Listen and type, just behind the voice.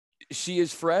She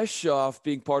is fresh off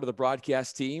being part of the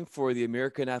broadcast team for the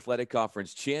American Athletic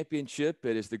Conference Championship.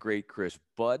 It is the great Kris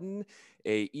Budden,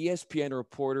 a ESPN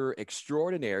reporter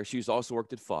extraordinaire. She's also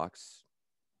worked at Fox,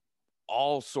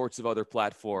 all sorts of other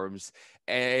platforms,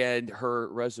 and her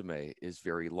resume is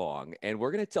very long. And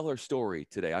we're going to tell her story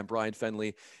today. I'm Bryan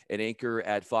Fenley, an anchor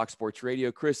at Fox Sports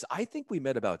Radio. Kris, I think we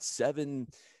met about 8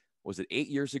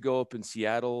 years ago up in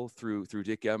Seattle through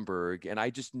Dick Enberg. And I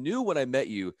just knew when I met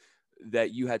you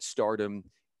that you had stardom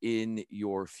in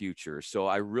your future. So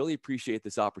I really appreciate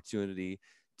this opportunity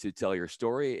to tell your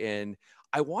story. And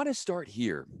I want to start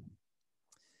here.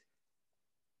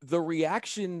 The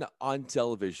reaction on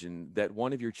television that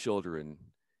one of your children,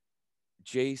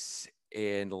 Jace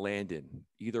and Landon,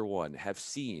 either one, have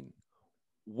seen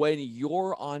when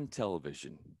you're on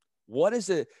television, what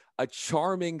is a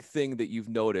charming thing that you've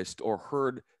noticed or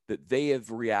heard that they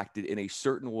have reacted in a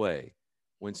certain way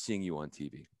when seeing you on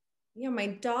TV? Yeah, my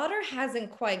daughter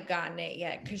hasn't quite gotten it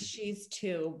yet because she's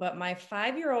 2, but my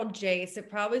 5-year-old Jace, it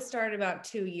probably started about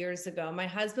 2 years ago. My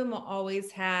husband will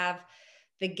always have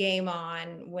the game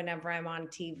on whenever I'm on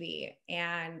TV.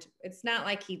 And it's not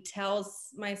like he tells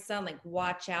my son, like,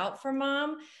 watch out for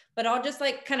mom, but I'll just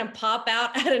like kind of pop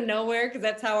out of nowhere because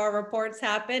that's how our reports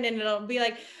happen. And it'll be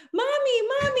like, mommy,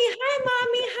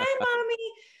 hi, mommy.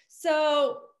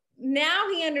 So now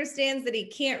he understands that he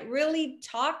can't really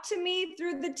talk to me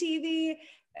through the TV.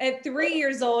 At 3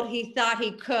 years old, he thought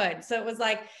he could. So it was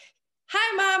like,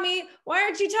 hi, mommy. Why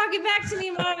aren't you talking back to me,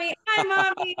 mommy? Hi,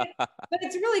 mommy. But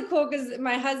it's really cool because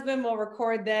my husband will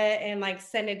record that and like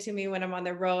send it to me when I'm on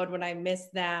the road, when I miss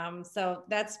them. So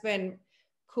that's been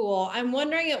cool. I'm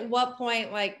wondering at what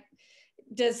point, like,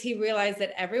 does he realize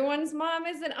that everyone's mom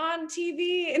isn't on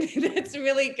TV? And that's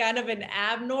really kind of an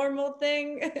abnormal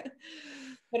thing.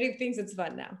 But he thinks it's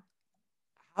fun now.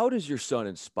 How does your son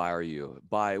inspire you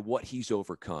by what he's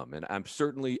overcome? And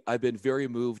I've been very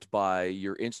moved by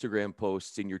your Instagram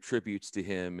posts and your tributes to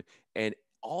him and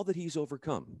all that he's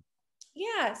overcome.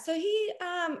 Yeah, so he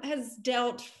has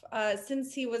dealt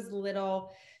since he was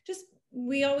little. Just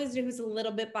we always knew he was a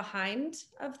little bit behind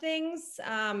of things,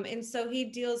 and so he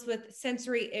deals with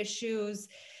sensory issues.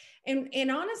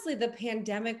 And honestly, the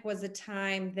pandemic was a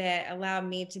time that allowed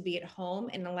me to be at home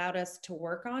and allowed us to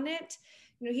work on it.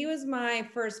 You know, he was my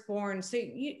firstborn, so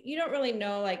you don't really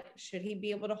know, like, should he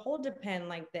be able to hold a pen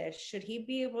like this? Should he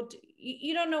be able to?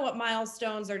 You don't know what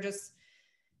milestones are just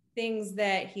things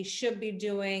that he should be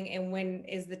doing and when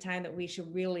is the time that we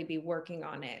should really be working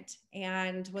on it.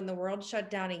 And when the world shut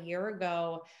down a year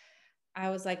ago, I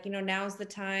was like, you know, now's the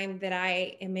time that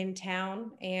I am in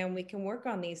town and we can work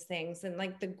on these things. And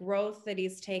like the growth that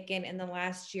he's taken in the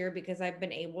last year, because I've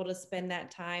been able to spend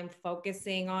that time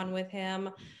focusing on with him.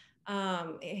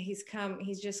 He's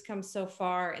just come so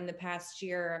far in the past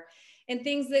year, and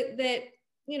things that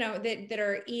you know, that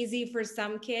are easy for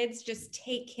some kids just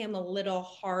take him a little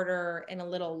harder and a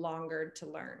little longer to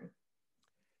learn.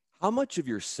 How much of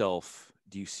yourself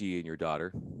do you see in your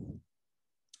daughter?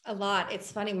 A lot.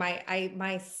 It's funny.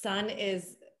 My son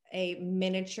is a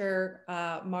miniature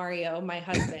Mario, my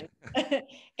husband,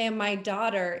 and my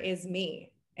daughter is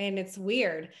me. And it's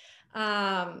weird.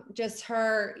 Just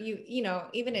her, you know,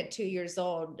 even at 2 years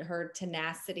old, her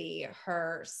tenacity,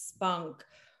 her spunk,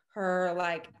 her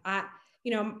like,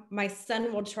 you know, my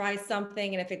son will try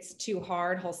something and if it's too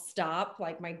hard, he'll stop.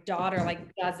 Like my daughter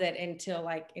like does it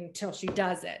until she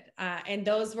does it. And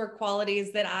those were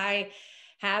qualities that I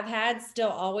have had, still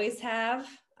always have.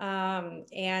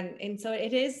 And so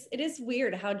it is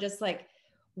weird how just like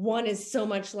one is so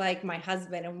much like my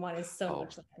husband and one is so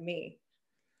much like me.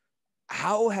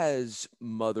 How has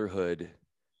motherhood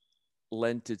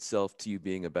lent itself to you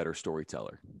being a better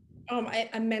storyteller?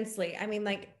 Immensely. I mean,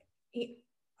 like,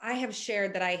 I have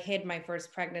shared that I hid my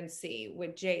first pregnancy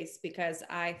with Jace because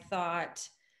I thought,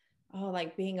 oh,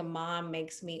 like being a mom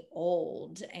makes me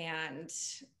old. And,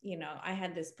 you know, I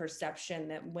had this perception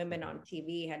that women on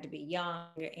TV had to be young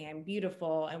and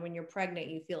beautiful. And when you're pregnant,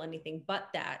 you feel anything but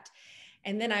that.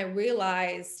 And then I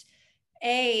realized,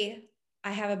 I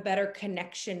have a better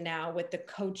connection now with the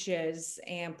coaches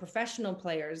and professional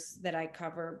players that I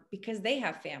cover because they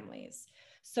have families.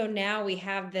 So now we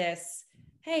have this,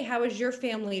 hey, how is your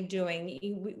family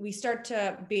doing? We start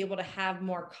to be able to have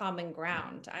more common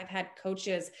ground. I've had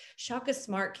coaches, Shaka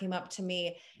Smart came up to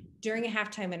me during a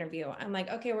halftime interview. I'm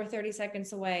like, okay, we're 30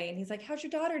 seconds away. And he's like, how's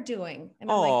your daughter doing? And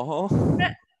I'm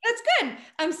like, that's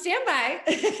good. Stand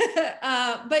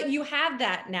by. But you have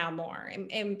that now more.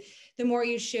 And the more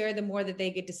you share, the more that they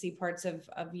get to see parts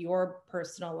of your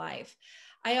personal life.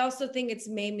 I also think it's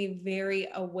made me very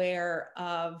aware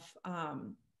of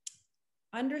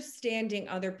understanding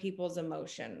other people's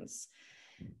emotions,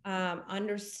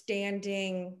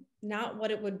 understanding not what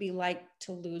it would be like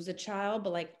to lose a child,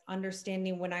 but like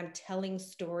understanding when I'm telling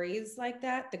stories like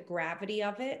that, the gravity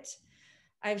of it.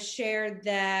 I've shared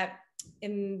that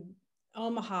in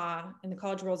Omaha in the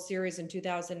College World Series in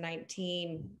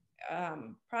 2019,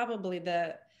 probably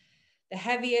the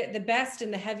best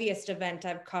and the heaviest event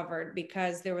I've covered,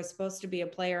 because there was supposed to be a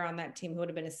player on that team who would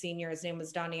have been a senior. His name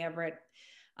was Donnie Everett,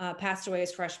 passed away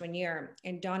his freshman year.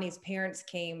 And Donnie's parents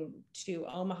came to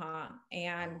Omaha,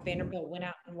 and Vanderbilt went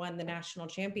out and won the national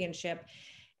championship.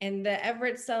 And the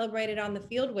Everett celebrated on the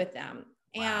field with them.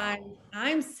 Wow. And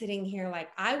I'm sitting here like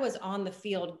I was on the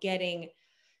field getting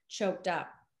choked up.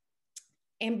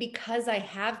 And because I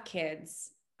have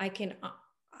kids, I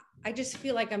just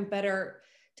feel like I'm better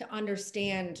to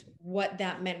understand what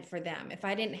that meant for them. If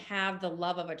I didn't have the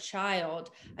love of a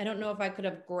child, I don't know if I could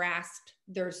have grasped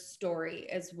their story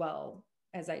as well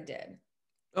as I did.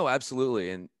 Oh,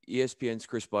 absolutely. And ESPN's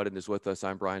Kris Budden is with us.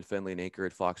 I'm Bryan Fenley, an anchor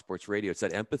at Fox Sports Radio. It's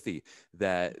that empathy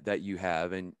that you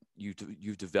have, and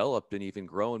you've developed and even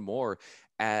grown more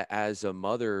as a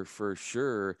mother for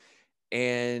sure.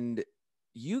 And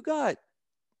you got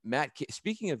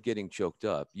speaking of getting choked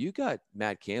up, you got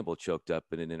Matt Campbell choked up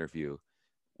in an interview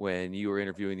when you were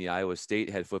interviewing the Iowa State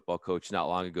head football coach not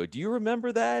long ago. Do you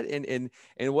remember that and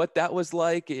what that was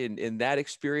like in that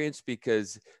experience?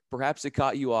 Because perhaps it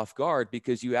caught you off guard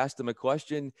because you asked him a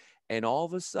question and all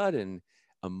of a sudden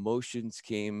emotions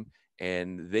came,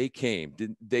 and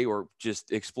they were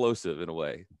just explosive in a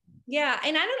way. Yeah.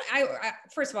 And I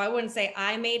first of all, I wouldn't say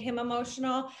I made him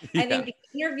emotional. Yeah. I think the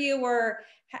interviewer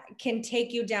can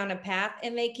take you down a path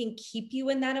and they can keep you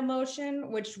in that emotion,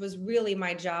 which was really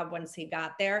my job once he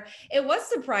got there. It was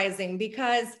surprising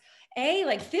because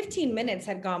like 15 minutes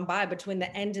had gone by between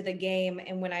the end of the game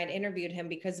and when I had interviewed him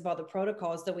because of all the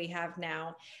protocols that we have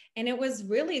now. And it was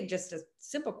really just a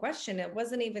simple question. It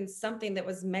wasn't even something that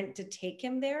was meant to take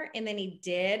him there. And then he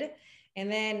did. And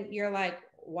then you're like,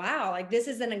 wow, like this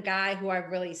isn't a guy who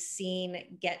I've really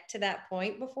seen get to that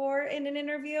point before in an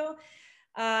interview.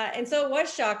 And so it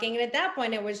was shocking. And at that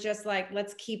point, it was just like,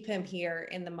 let's keep him here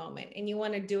in the moment. And you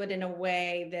want to do it in a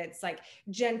way that's like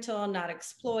gentle, not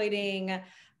exploiting,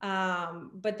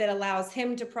 but that allows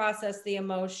him to process the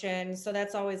emotion. So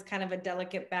that's always kind of a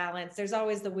delicate balance. There's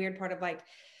always the weird part of like,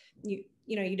 you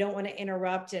know, you don't want to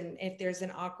interrupt. And if there's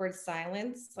an awkward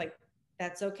silence, like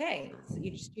that's okay. So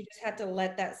you just have to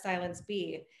let that silence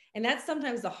be. And that's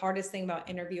sometimes the hardest thing about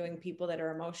interviewing people that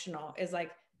are emotional is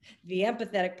like the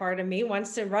empathetic part of me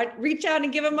wants to reach out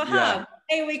and give them a hug.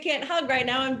 Hey, we can't hug right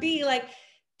now. And be like,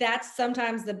 that's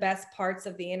sometimes the best parts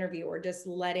of the interview, or just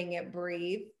letting it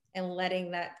breathe and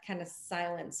letting that kind of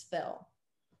silence fill.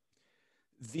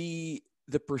 The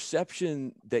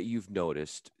perception that you've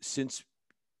noticed since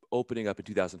opening up in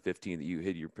 2015 that you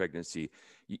hid your pregnancy,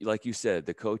 like you said,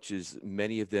 the coaches,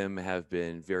 many of them have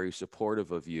been very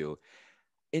supportive of you.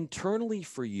 Internally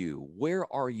for you,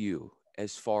 where are you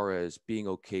as far as being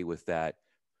okay with that?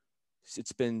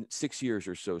 It's been 6 years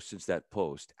or so since that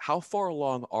post. How far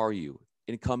along are you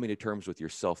in coming to terms with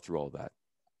yourself through all that?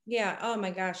 Yeah. Oh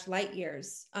my gosh, light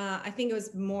years. I think it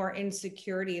was more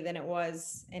insecurity than it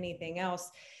was anything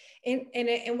else.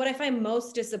 And what I find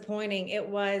most disappointing, it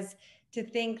was to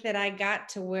think that I got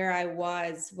to where I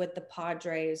was with the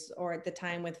Padres, or at the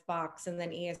time with Fox and then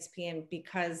ESPN,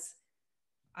 because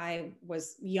I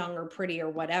was young or pretty or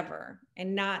whatever,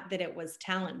 and not that it was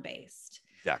talent based.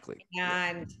 Exactly.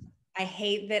 And I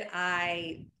hate that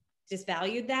I just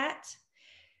valued that.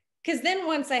 Because then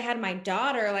once I had my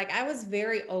daughter, like I was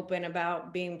very open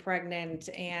about being pregnant,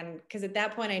 and because at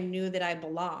that point I knew that I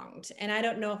belonged. And I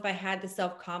don't know if I had the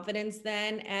self-confidence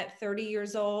then at 30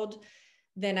 years old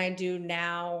than I do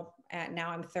now.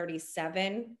 Now I'm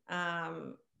 37.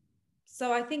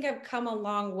 So I think I've come a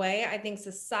long way. I think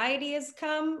society has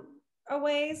come a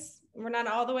ways. We're not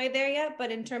all the way there yet,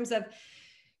 but in terms of,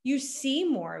 you see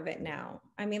more of it now.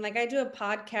 I mean, like I do a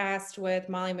podcast with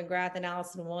Molly McGrath and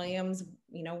Allison Williams.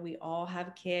 You know, we all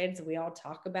have kids. We all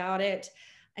talk about it.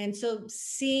 And so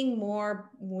seeing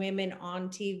more women on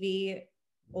TV,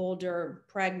 older,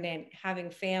 pregnant, having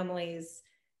families,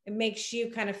 it makes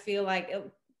you kind of feel like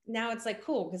now it's like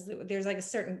cool, because there's like a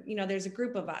certain, you know, there's a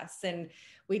group of us and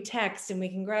we text and we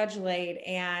congratulate,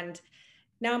 and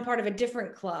now I'm part of a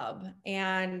different club.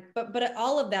 And but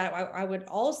all of that, I would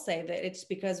all say that it's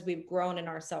because we've grown in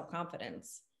our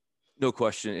self-confidence. No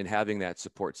question. And having that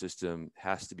support system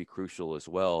has to be crucial as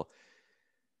well.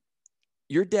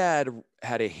 Your dad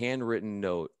had a handwritten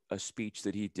note, a speech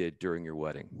that he did during your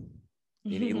wedding.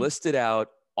 And he listed out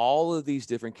all of these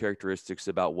different characteristics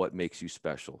about what makes you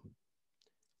special.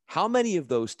 How many of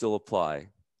those still apply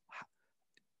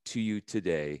to you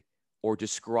today, or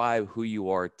describe who you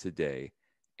are today?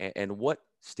 And what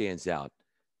stands out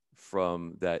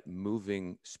from that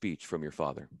moving speech from your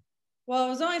father? Well, it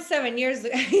was only 7 years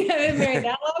ago. I haven't been married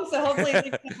that long, so hopefully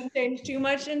things haven't changed too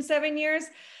much in 7 years.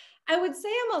 I would say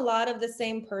I'm a lot of the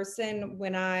same person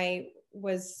when I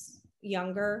was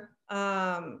younger.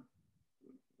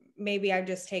 Maybe I've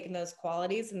just taken those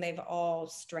qualities and they've all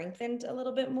strengthened a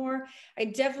little bit more. I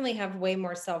definitely have way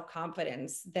more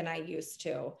self-confidence than I used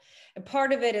to. And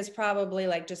part of it is probably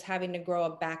like just having to grow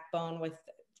a backbone with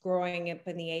growing up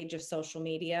in the age of social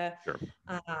media. Sure.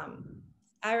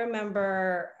 I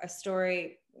remember a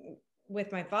story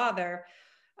with my father,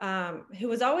 who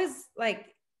was always like,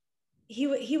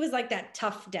 he was like that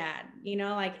tough dad, you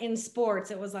know, like in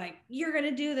sports, it was like, you're going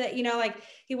to do that. You know, like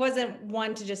he wasn't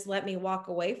one to just let me walk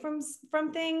away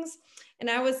from things. And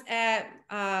I was at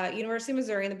University of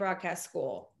Missouri in the broadcast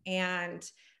school, and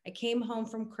I came home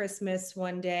from Christmas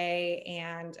one day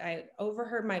and I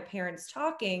overheard my parents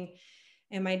talking,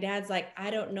 and my dad's like, I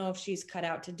don't know if she's cut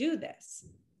out to do this.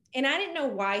 And I didn't know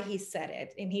why he said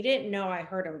it, and he didn't know I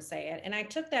heard him say it. And I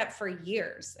took that for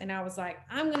years, and I was like,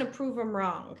 I'm going to prove him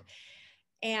wrong.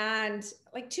 And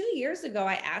like 2 years ago,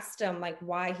 I asked him like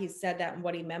why he said that and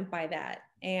what he meant by that.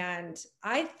 And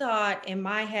I thought in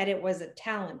my head it was a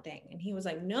talent thing. And he was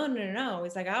like, no.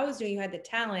 He's like, I always knew you had the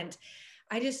talent.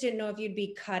 I just didn't know if you'd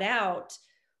be cut out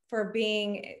for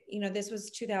being, you know, this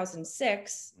was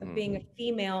 2006, of being a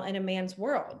female in a man's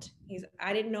world.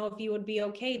 I didn't know if you would be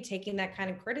okay taking that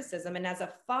kind of criticism. And as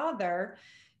a father,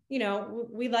 you know,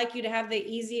 we like you to have the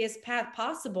easiest path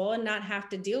possible and not have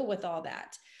to deal with all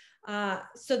that.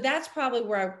 So that's probably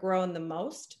where I've grown the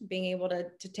most, being able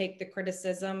to take the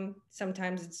criticism.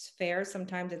 Sometimes it's fair,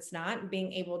 sometimes it's not,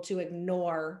 being able to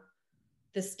ignore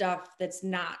the stuff that's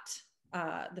not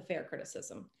the fair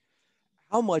criticism.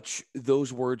 How much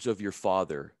those words of your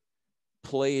father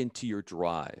play into your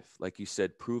drive? Like you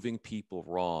said, proving people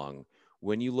wrong.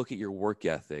 When you look at your work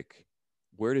ethic,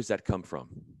 where does that come from?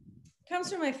 Comes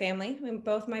from my family. I mean,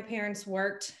 both my parents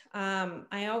worked.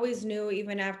 I always knew,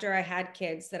 even after I had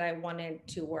kids, that I wanted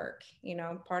to work. You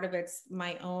know, part of it's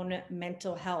my own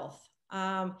mental health.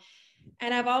 And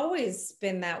I've always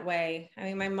been that way. I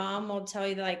mean, my mom will tell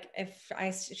you, like, if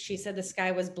she said the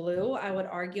sky was blue, I would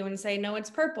argue and say, no, it's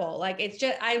purple. Like, it's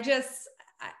just,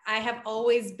 I have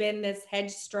always been this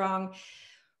headstrong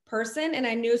person. And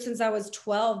I knew since I was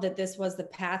 12 that this was the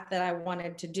path that I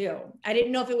wanted to do. I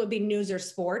didn't know if it would be news or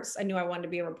sports. I knew I wanted to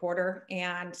be a reporter,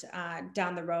 and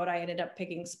down the road, I ended up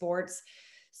picking sports.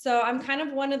 So I'm kind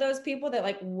of one of those people that,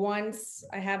 like, once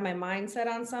I have my mindset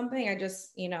on something, I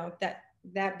just, you know,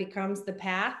 that becomes the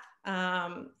path.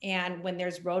 And when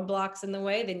there's roadblocks in the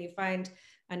way, then you find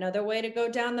another way to go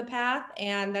down the path.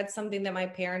 And that's something that my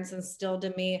parents instilled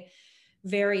in me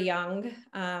very young.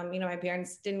 You know, my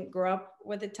parents didn't grow up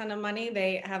with a ton of money.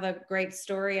 They have a great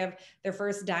story of their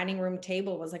first dining room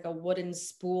table was like a wooden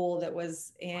spool that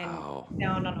was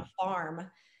down on a farm.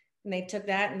 And they took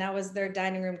that, and that was their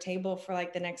dining room table for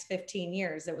like the next 15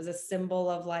 years. It was a symbol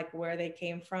of like where they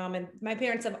came from. And my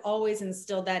parents have always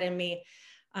instilled that in me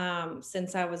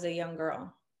since I was a young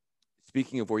girl.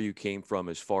 Speaking of where you came from,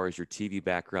 as far as your TV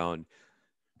background,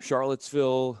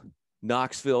 Charlottesville,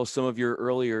 Knoxville, some of your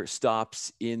earlier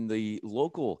stops in the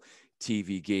local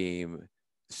TV game.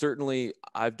 Certainly,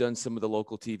 I've done some of the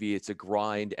local TV. It's a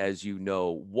grind, as you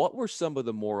know. What were some of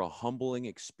the more humbling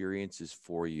experiences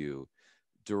for you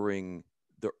during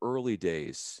the early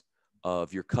days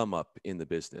of your come up in the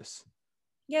business?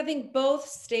 Yeah, I think both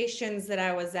stations that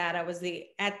I was at,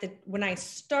 when I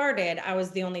started, I was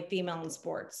the only female in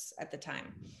sports at the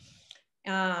time.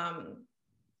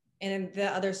 And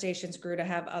the other stations grew to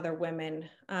have other women.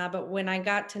 But when I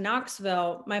got to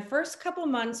Knoxville, my first couple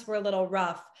months were a little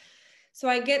rough. So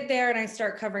I get there and I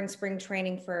start covering spring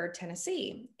training for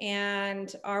Tennessee.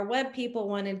 And our web people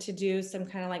wanted to do some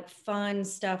kind of like fun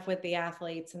stuff with the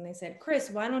athletes. And they said, Kris,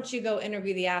 why don't you go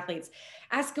interview the athletes?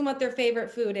 Ask them what their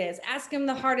favorite food is. Ask them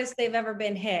the hardest they've ever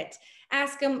been hit.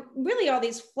 Ask them really all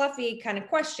these fluffy kind of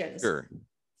questions. Sure.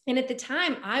 And at the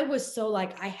time, I was so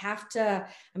like,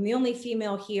 I'm the only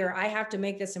female here. I have to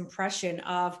make this impression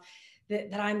of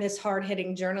that I'm this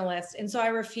hard-hitting journalist. And so I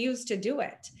refused to do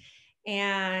it.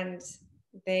 And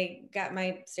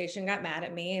my station got mad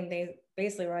at me, and they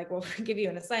basically were like, well, we'll give you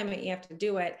an assignment. You have to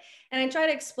do it. And I tried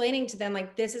explaining to them,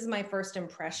 like, this is my first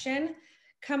impression.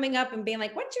 Coming up and being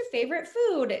like, what's your favorite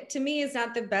food? To me is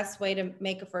not the best way to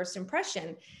make a first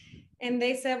impression. And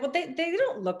they said, well, they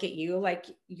don't look at you like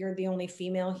you're the only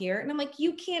female here. And I'm like,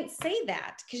 you can't say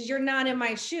that because you're not in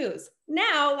my shoes.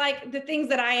 Now, like the things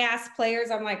that I ask players,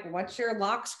 I'm like, what's your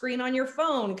lock screen on your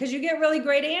phone? Because you get really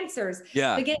great answers.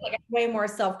 Yeah. But again, like I'm way more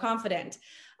self-confident.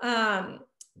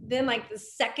 Then like the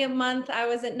second month I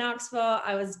was at Knoxville,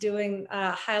 I was doing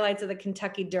highlights of the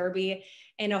Kentucky Derby,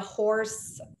 and a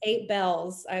horse, 8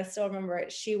 bells, I still remember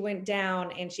it. She went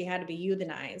down and she had to be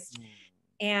euthanized.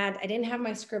 And I didn't have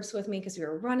my scripts with me because we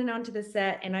were running onto the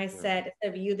set. And I said,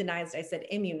 instead of euthanized, I said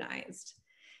immunized.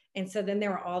 And so then there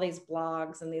were all these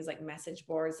blogs and these like message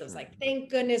boards. It was like,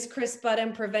 thank goodness Kris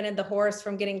Budden prevented the horse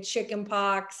from getting chicken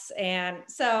pox. And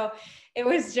so it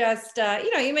was just,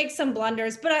 you make some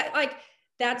blunders, but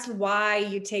that's why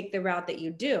you take the route that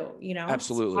you do,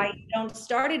 Absolutely. Why you don't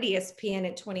start at ESPN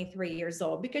at 23 years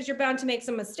old, because you're bound to make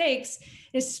some mistakes,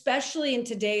 especially in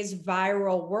today's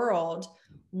viral world.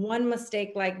 One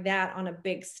mistake like that on a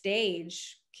big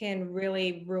stage can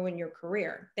really ruin your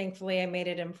career. Thankfully, I made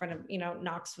it in front of,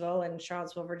 Knoxville and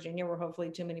Charlottesville, Virginia, where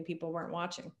hopefully too many people weren't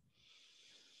watching.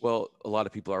 Well, a lot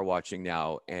of people are watching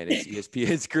now, and it's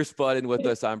ESPN's Kris Budden with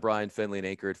us. I'm Bryan Fenley, an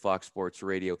anchor at Fox Sports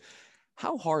Radio.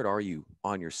 How hard are you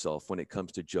on yourself when it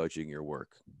comes to judging your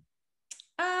work?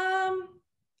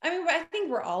 I think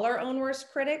we're all our own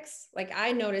worst critics. Like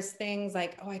I notice things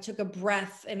like, I took a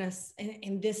breath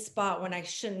in this spot when I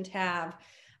shouldn't have.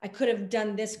 I could have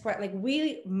done this. Like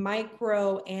we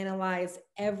micro analyze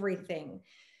everything,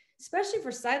 especially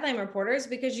for sideline reporters,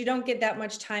 because you don't get that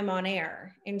much time on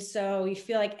air. And so you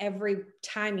feel like every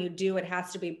time you do, it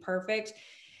has to be perfect.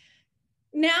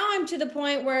 Now I'm to the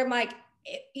point where I'm like,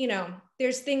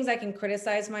 there's things I can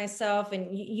criticize myself,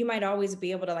 and you might always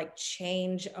be able to like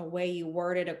change a way you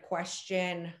worded a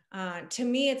question. To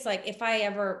me, it's like if I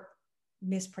ever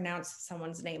mispronounce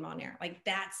someone's name on air, like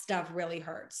that stuff really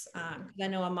hurts. I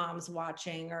know a mom's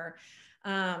watching, or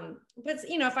but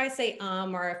if I say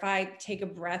or if I take a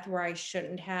breath where I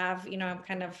shouldn't have,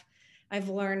 I've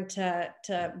learned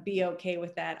to be okay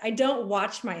with that. I don't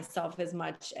watch myself as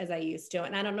much as I used to.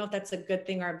 And I don't know if that's a good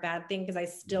thing or a bad thing, because I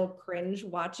still cringe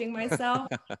watching myself.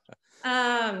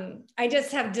 I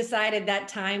just have decided that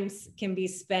times can be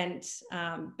spent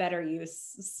better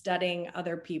use studying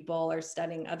other people or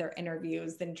studying other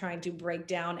interviews than trying to break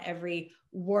down every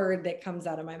word that comes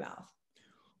out of my mouth.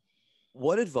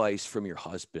 What advice from your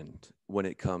husband when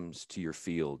it comes to your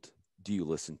field do you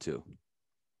listen to?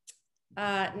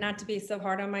 Not to be so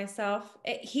hard on myself.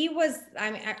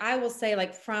 I will say,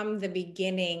 like, from the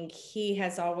beginning, he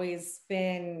has always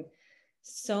been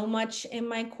so much in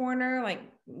my corner. Like,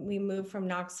 we moved from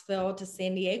Knoxville to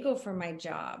San Diego for my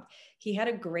job. He had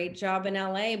a great job in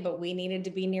LA, but we needed to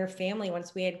be near family.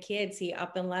 Once we had kids, he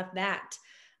up and left that.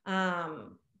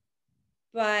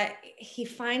 But he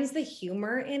finds the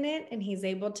humor in it, and he's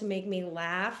able to make me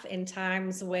laugh in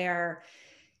times where,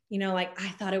 like I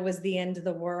thought it was the end of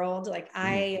the world. Like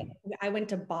I went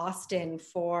to Boston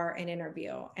for an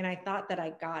interview, and I thought that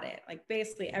I got it. Like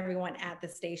basically everyone at the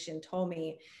station told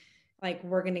me, like,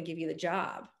 we're going to give you the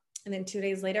job. And then 2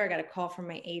 days later, I got a call from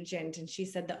my agent, and she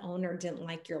said the owner didn't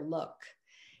like your look.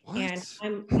 What? And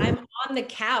I'm on the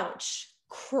couch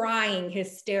crying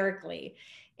hysterically.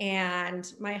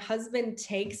 And my husband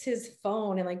takes his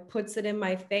phone and like puts it in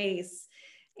my face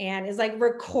and is like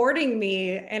recording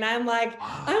me. And I'm like,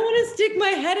 I want to stick my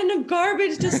head in a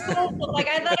garbage disposal. Like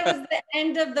I thought it was the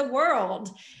end of the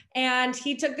world. And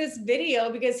he took this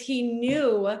video because he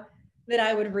knew that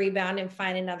I would rebound and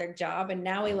find another job. And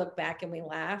now we look back and we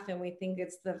laugh and we think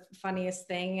it's the funniest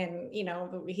thing. And,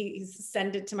 he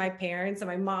sent it to my parents, and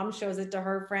my mom shows it to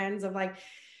her friends of like,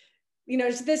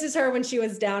 this is her when she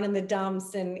was down in the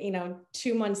dumps. And,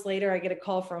 2 months later, I get a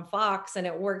call from Fox, and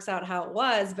it works out how it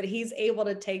was. But he's able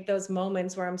to take those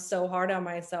moments where I'm so hard on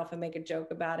myself and make a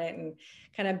joke about it and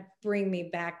kind of bring me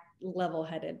back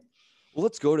level-headed. Well,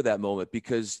 let's go to that moment,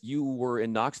 because you were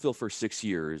in Knoxville for 6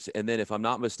 years. And then, if I'm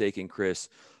not mistaken, Kris,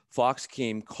 Fox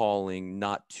came calling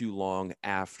not too long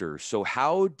after. So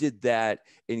how did that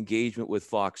engagement with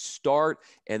Fox start?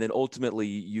 And then ultimately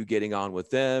you getting on with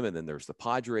them, and then there's the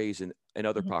Padres and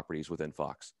other properties within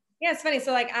Fox. Yeah, it's funny.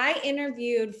 So like I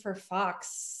interviewed for Fox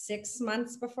 6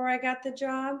 months before I got the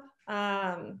job,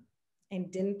 and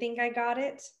didn't think I got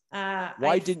it.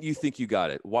 Why didn't you think you got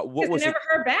it? What was I never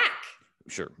heard back.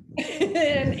 Sure.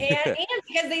 and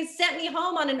because they sent me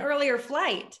home on an earlier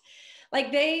flight.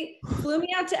 Like they flew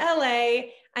me out to LA.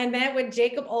 I met with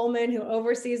Jacob Ullman, who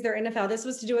oversees their NFL. This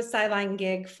was to do a sideline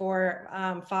gig for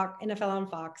Fox, NFL on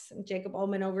Fox. And Jacob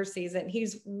Ullman oversees it. And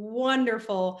he's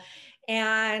wonderful.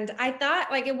 And I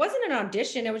thought like it wasn't an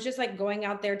audition. It was just like going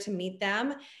out there to meet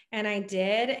them. And I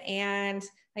did. And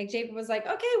like Jacob was like,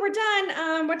 okay, we're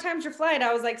done. What time's your flight?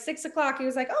 I was like 6 o'clock. He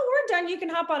was like, oh, we're done. You can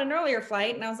hop on an earlier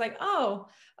flight. And I was like, oh,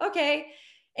 okay.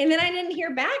 And then I didn't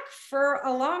hear back for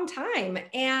a long time.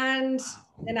 And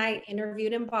then I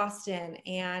interviewed in Boston,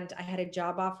 and I had a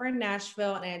job offer in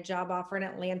Nashville, and I had a job offer in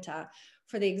Atlanta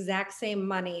for the exact same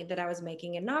money that I was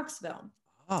making in Knoxville.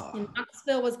 Oh. And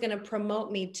Knoxville was going to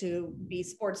promote me to be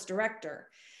sports director.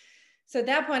 So at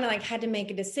that point, I like had to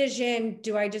make a decision.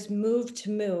 Do I just move to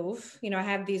move? You know, I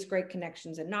have these great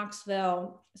connections in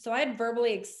Knoxville. So I had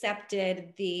verbally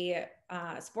accepted the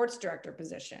sports director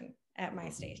position at my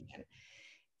station.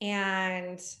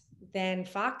 And then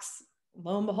Fox,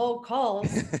 lo and behold,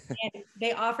 calls and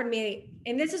they offered me,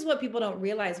 and this is what people don't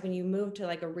realize when you move to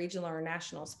like a regional or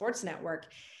national sports network,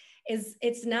 is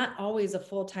it's not always a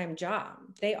full-time job.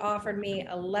 They offered me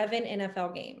 11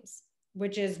 NFL games,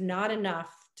 which is not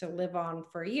enough to live on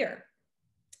for a year.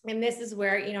 And this is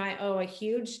where, you know, I owe a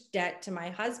huge debt to my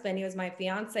husband. He was my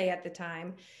fiance at the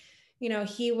time. You know,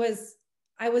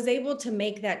 I was able to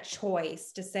make that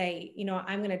choice to say, you know,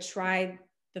 I'm going to try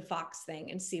the Fox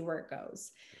thing and see where it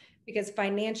goes. Because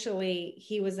financially,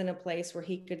 he was in a place where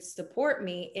he could support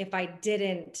me if I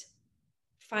didn't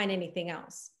find anything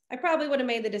else. I probably would have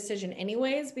made the decision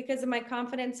anyways because of my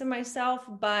confidence in myself,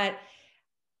 but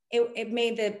it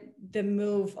made the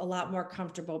move a lot more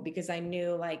comfortable because I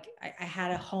knew like I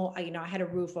had a home, you know, I had a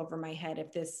roof over my head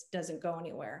if this doesn't go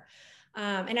anywhere.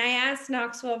 And I asked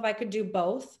Knoxville if I could do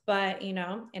both, but you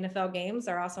know, NFL games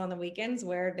are also on the weekends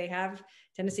where they have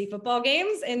Tennessee football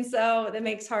games. And so that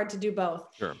makes it hard to do both.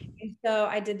 Sure. And so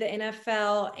I did the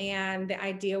NFL, and the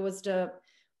idea was to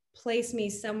place me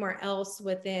somewhere else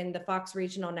within the Fox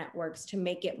regional networks to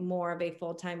make it more of a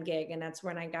full-time gig. And that's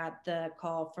when I got the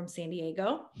call from San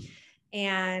Diego,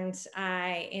 and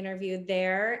I interviewed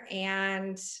there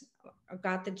and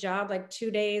got the job like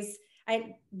 2 days.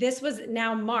 This was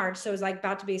now March, so it was like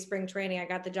about to be spring training. I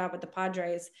got the job with the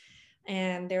Padres,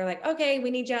 and they were like, okay, we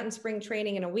need you out in spring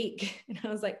training in a week. And I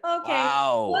was like, okay.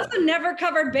 Wow. I also never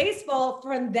covered baseball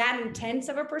from that intense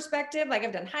of a perspective. Like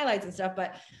I've done highlights and stuff,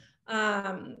 but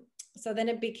so then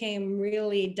it became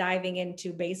really diving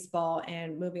into baseball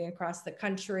and moving across the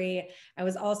country. I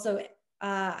was also,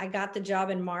 I got the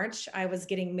job in March. I was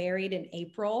getting married in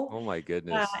April. Oh my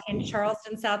goodness. In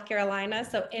Charleston, South Carolina.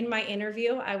 So in my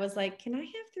interview, I was like, can I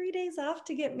have 3 days off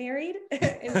to get married?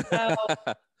 And so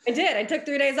I did. I took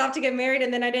 3 days off to get married,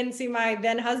 and then I didn't see my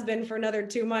then husband for another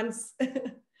 2 months.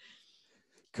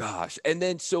 Gosh. And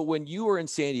then, so when you were in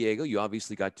San Diego, you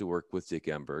obviously got to work with Dick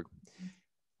Enberg.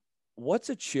 What's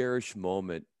a cherished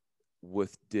moment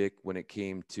with Dick when it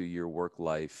came to your work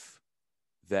life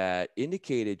that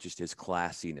indicated just his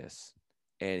classiness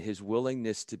and his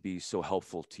willingness to be so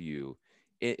helpful to you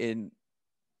in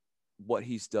what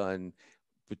he's done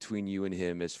between you and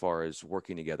him as far as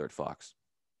working together at Fox?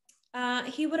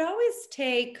 He would always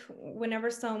take,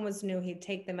 whenever someone was new, he'd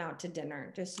take them out to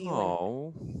dinner, just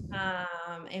you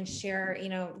and share. You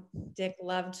know, Dick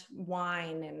loved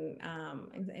wine,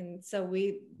 and so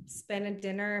we spent a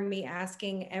dinner, me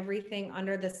asking everything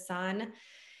under the sun.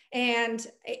 And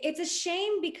it's a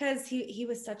shame because he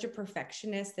was such a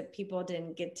perfectionist that people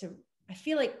didn't get to, I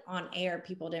feel like on air,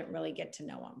 people didn't really get to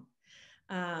know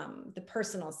him, the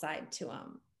personal side to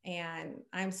him. And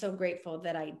I'm so grateful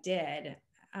that I did.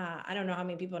 I don't know how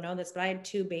many people know this, but I had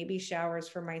 2 baby showers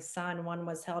for my son. One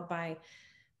was held by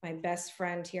my best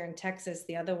friend here in Texas.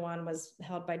 The other one was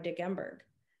held by Dick Enberg.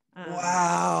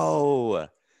 Wow.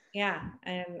 Yeah.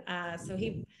 And so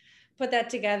he put that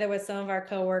together with some of our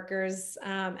coworkers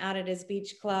out at his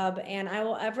beach club. And I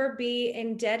will ever be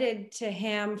indebted to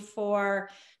him for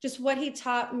just what he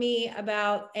taught me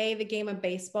about the game of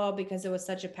baseball, because it was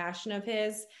such a passion of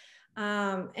his.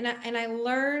 And I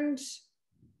learned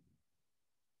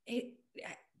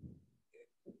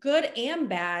good and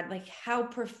bad, like how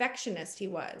perfectionist he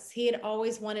was. He had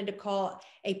always wanted to call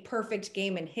a perfect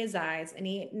game in his eyes, and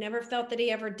he never felt that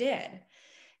he ever did.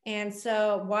 And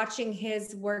so watching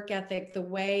his work ethic, the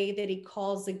way that he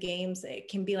calls the games, it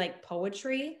can be like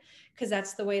poetry, because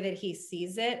that's the way that he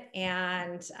sees it.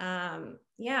 And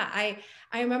yeah, I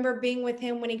remember being with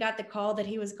him when he got the call that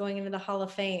he was going into the Hall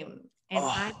of Fame. And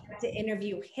I had to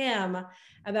interview him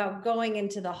about going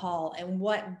into the Hall and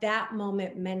what that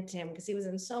moment meant to him, because he was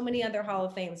in so many other Hall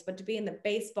of Fames, but to be in the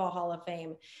Baseball Hall of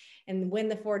Fame and win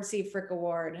the Ford C. Frick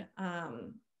Award.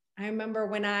 I remember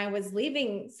when I was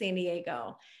leaving San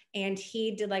Diego and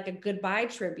he did like a goodbye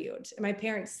tribute. And my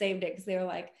parents saved it because they were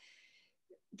like,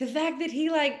 the fact that he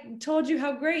like told you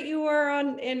how great you were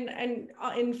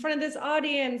in front of this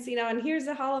audience, you know, and here's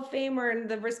a Hall of Famer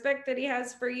and the respect that he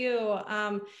has for you.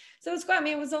 So it's cool. I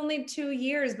mean, it was only 2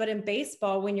 years, but in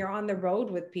baseball, when you're on the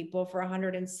road with people for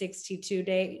 162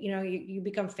 days, you know, you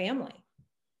become family.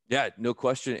 Yeah, no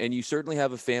question. And you certainly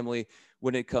have a family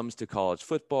when it comes to college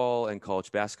football and college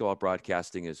basketball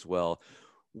broadcasting as well.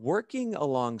 Working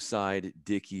alongside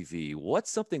Dicky V,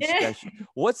 what's something special?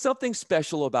 What's something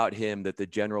special about him that the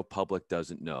general public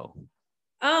doesn't know?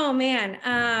 Oh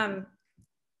man.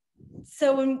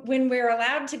 So when we're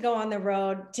allowed to go on the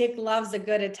road, Dick loves a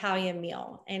good Italian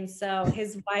meal. And so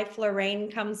his wife,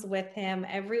 Lorraine, comes with him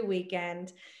every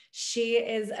weekend. She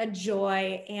is a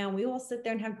joy. And we will sit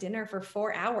there and have dinner for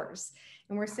 4 hours.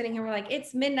 And we're sitting here, we're like,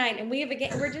 it's midnight. And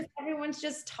everyone's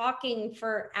just talking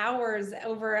for hours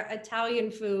over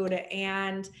Italian food.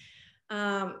 And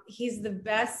he's the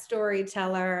best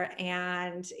storyteller.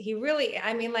 And he really,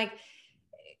 I mean, like,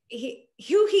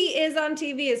 who he is on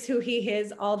TV is who he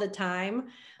is all the time.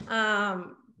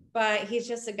 But he's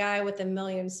just a guy with a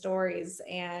million stories,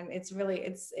 and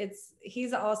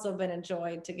he's also been a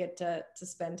joy to get to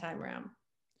spend time around.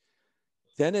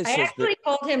 Dennis I actually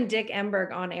called him Dick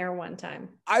Enberg on air one time.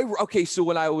 Okay, so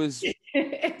when I was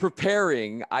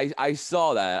preparing, I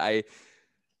saw that.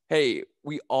 Hey,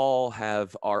 we all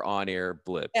have our on-air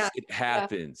blips. Yeah, it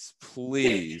happens. Yeah.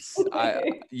 Please.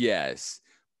 Yes.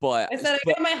 But I said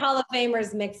I got my Hall of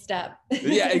Famers mixed up.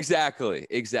 Yeah, exactly.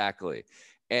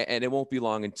 And it won't be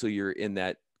long until you're in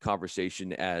that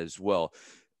conversation as well.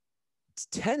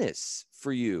 Tennis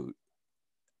for you.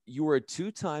 You were a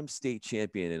 2-time state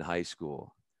champion in high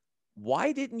school.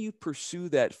 Why didn't you pursue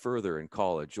that further in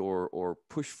college or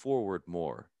push forward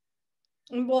more?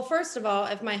 Well, first of all,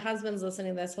 if my husband's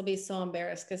listening to this, he'll be so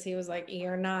embarrassed because he was like,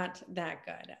 you're not that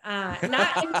good.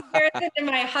 Not in comparison to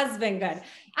my husband good.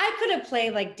 I could have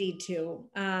played like D2.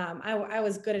 I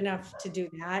was good enough to do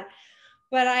that.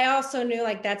 But I also knew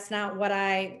like that's not what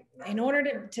in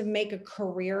order to make a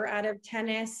career out of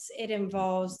tennis, it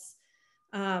involves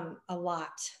a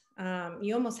lot.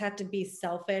 You almost have to be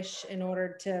selfish in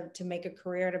order to make a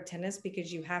career out of tennis,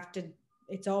 because you have to,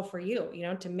 it's all for you, you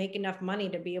know, to make enough money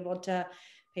to be able to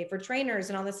pay for trainers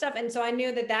and all this stuff. And so I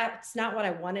knew that that's not what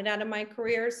I wanted out of my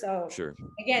career. So sure.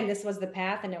 Again, this was the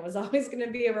path, and it was always going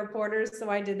to be a reporter. So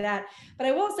I did that. But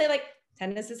I will say, like,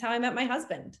 tennis is how I met my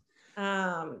husband.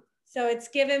 So it's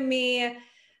given me,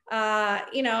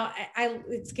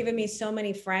 it's given me so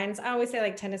many friends. I always say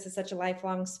like tennis is such a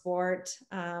lifelong sport.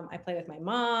 I play with my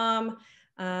mom.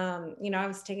 I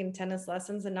was taking tennis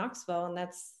lessons in Knoxville, and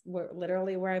that's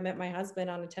literally where I met my husband,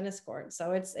 on a tennis court.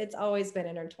 So it's always been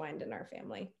intertwined in our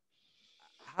family.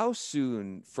 How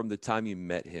soon from the time you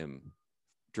met him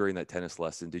during that tennis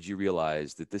lesson did you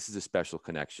realize that this is a special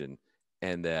connection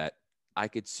and that I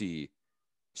could see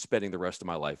spending the rest of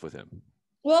my life with him?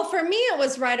 Well, for me, it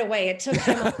was right away. It took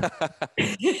him.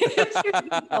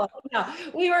 No,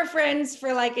 we were friends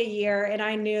for like a year, and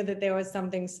I knew that there was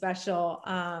something special.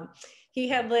 He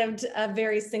had lived a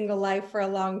very single life for a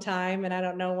long time, and I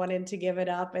don't know, wanted to give it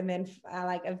up. And then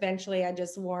eventually I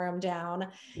just wore him down.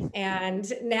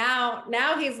 And now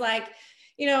he's like,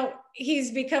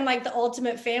 he's become like the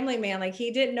ultimate family man. Like, he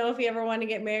didn't know if he ever wanted to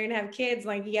get married and have kids.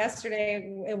 Like,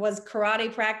 yesterday it was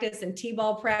karate practice and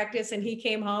t-ball practice, and he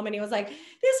came home and he was like,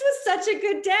 this was such a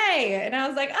good day. And I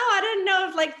was like, oh, I didn't know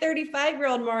if like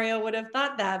 35-year-old Mario would have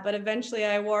thought that, but eventually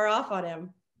I wore off on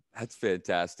him. That's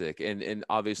fantastic. And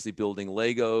obviously building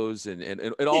Legos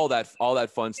and all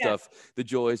that fun stuff, the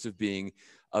joys of being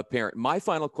a parent. My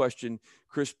final question,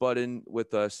 Kris Budden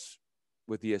with us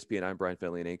with ESPN. I'm Bryan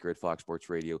Fenley, an anchor at Fox Sports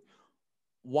Radio.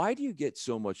 Why do you get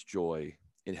so much joy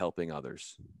in helping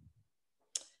others?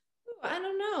 I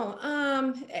don't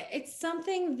know. It's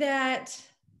something that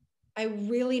I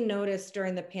really noticed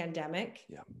during the pandemic.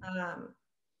 Yeah.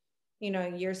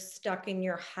 You're stuck in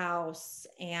your house,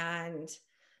 and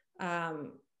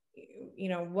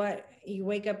what you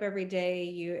wake up every day,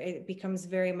 it becomes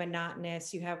very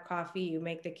monotonous. You have coffee, you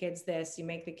make the kids this, you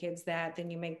make the kids that,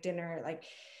 then you make dinner. Like,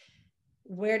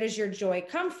 where does your joy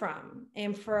come from?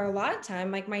 And for a lot of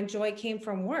time, like, my joy came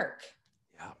from work.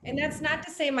 Yeah. And that's not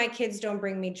to say my kids don't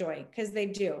bring me joy, because they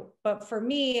do. But for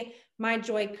me, my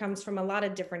joy comes from a lot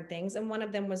of different things. And one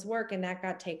of them was work, and that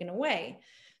got taken away.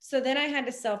 So then I had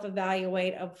to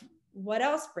self-evaluate of what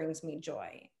else brings me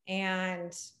joy.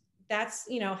 And that's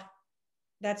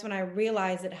when I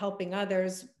realized that helping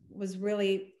others was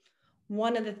really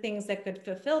one of the things that could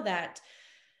fulfill that.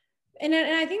 And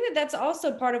I think that that's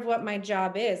also part of what my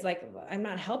job is. Like, I'm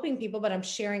not helping people, but I'm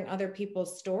sharing other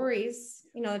people's stories.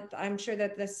 You know, I'm sure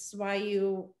that this is why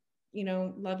you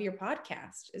know, love your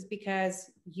podcast, is because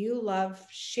you love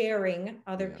sharing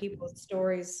other people's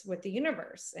stories with the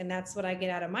universe. And that's what I get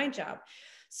out of my job.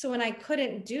 So when I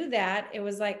couldn't do that, it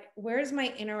was like, where's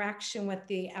my interaction with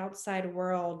the outside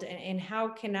world, and how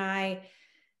can I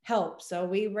help? So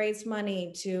we raised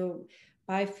money to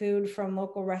buy food from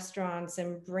local restaurants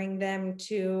and bring them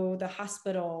to the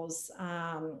hospitals.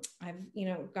 I've, you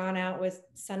know, gone out with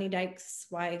Sonny Dyke's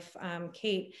wife,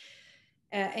 Kate,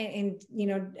 and, you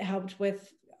know, helped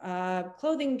with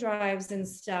clothing drives and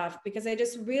stuff, because I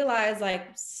just realized,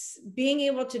 like, being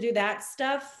able to do that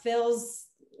stuff fills,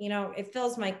 you know, it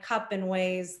fills my cup in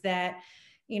ways that,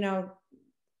 you know,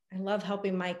 I love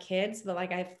helping my kids, but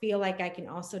like, I feel like I can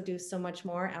also do so much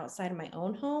more outside of my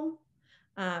own home.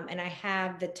 And I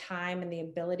have the time and the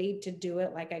ability to do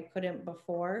it like I couldn't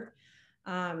before.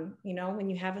 You know, when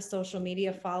you have a social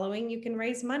media following, you can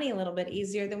raise money a little bit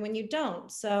easier than when you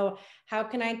don't. So how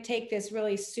can I take this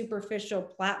really superficial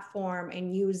platform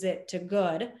and use it to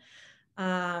good?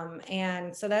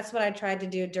 And so that's what I tried to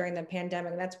do during the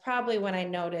pandemic. That's probably when I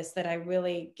noticed that I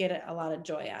really get a lot of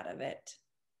joy out of it.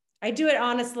 I do it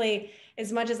honestly,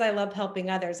 as much as I love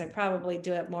helping others, I probably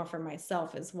do it more for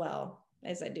myself as well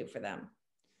as I do for them.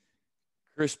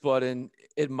 Kris Budden,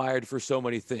 admired for so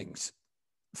many things: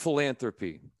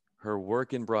 philanthropy, her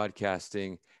work in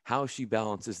broadcasting, how she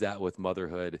balances that with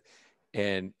motherhood,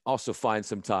 and also finds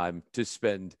some time to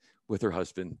spend with her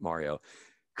husband, Mario.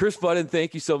 Kris Budden,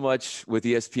 thank you so much with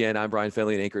ESPN. I'm Bryan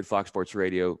Fenley, an anchor at Fox Sports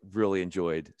Radio. Really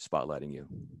enjoyed spotlighting you.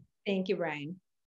 Thank you, Bryan.